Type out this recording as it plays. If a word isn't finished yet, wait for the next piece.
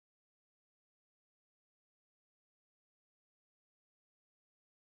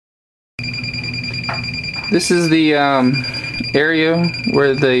This is the area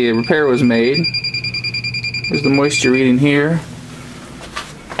where the repair was made. There's the moisture reading here.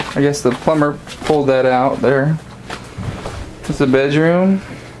 I guess the plumber pulled that out there. It's the bedroom.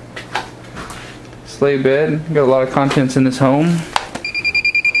 Sleigh bed. Got a lot of contents in this home.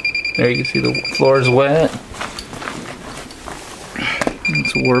 There you can see the floor is wet.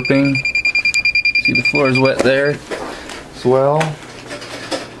 It's warping. See the floor is wet there as well.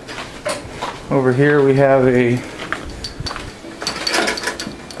 Over here we have a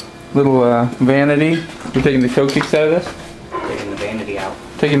little vanity. We're taking the toe kicks out of this. Taking the vanity out.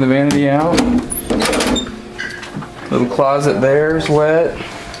 Taking the vanity out. Little closet there is wet.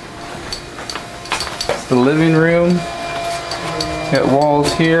 It's the living room. Got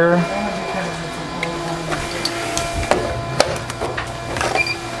walls here.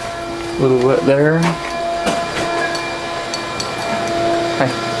 A little wet there.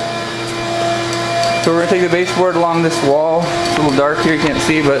 So we're going to take the baseboard along this wall. It's a little dark here, you can't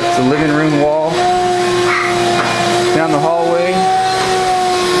see, but it's a living room wall. Down the hallway.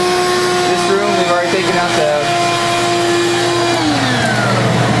 This room, we've already taken out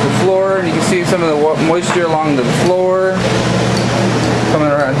the floor, and you can see some of the moisture along the floor. Coming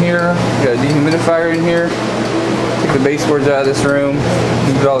around here. We got a dehumidifier in here. Take the baseboards out of this room.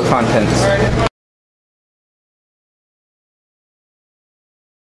 Use all the contents.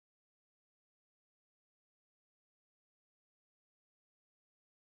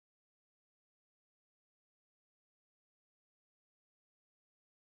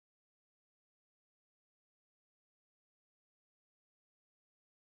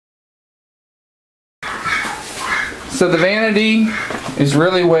 So the vanity is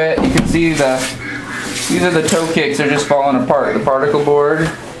really wet. You can see these are the toe kicks, they're just falling apart, the particle board.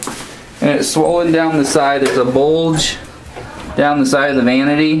 And it's swollen down the side. There's a bulge down the side of the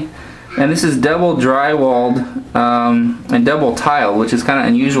vanity. And this is double drywalled and double tile, which is kind of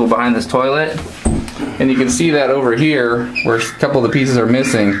unusual behind this toilet. And you can see that over here where a couple of the pieces are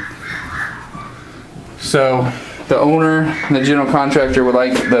missing. So the owner, the general contractor, would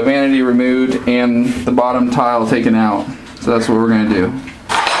like the vanity removed and the bottom tile taken out. So that's what we're going to do.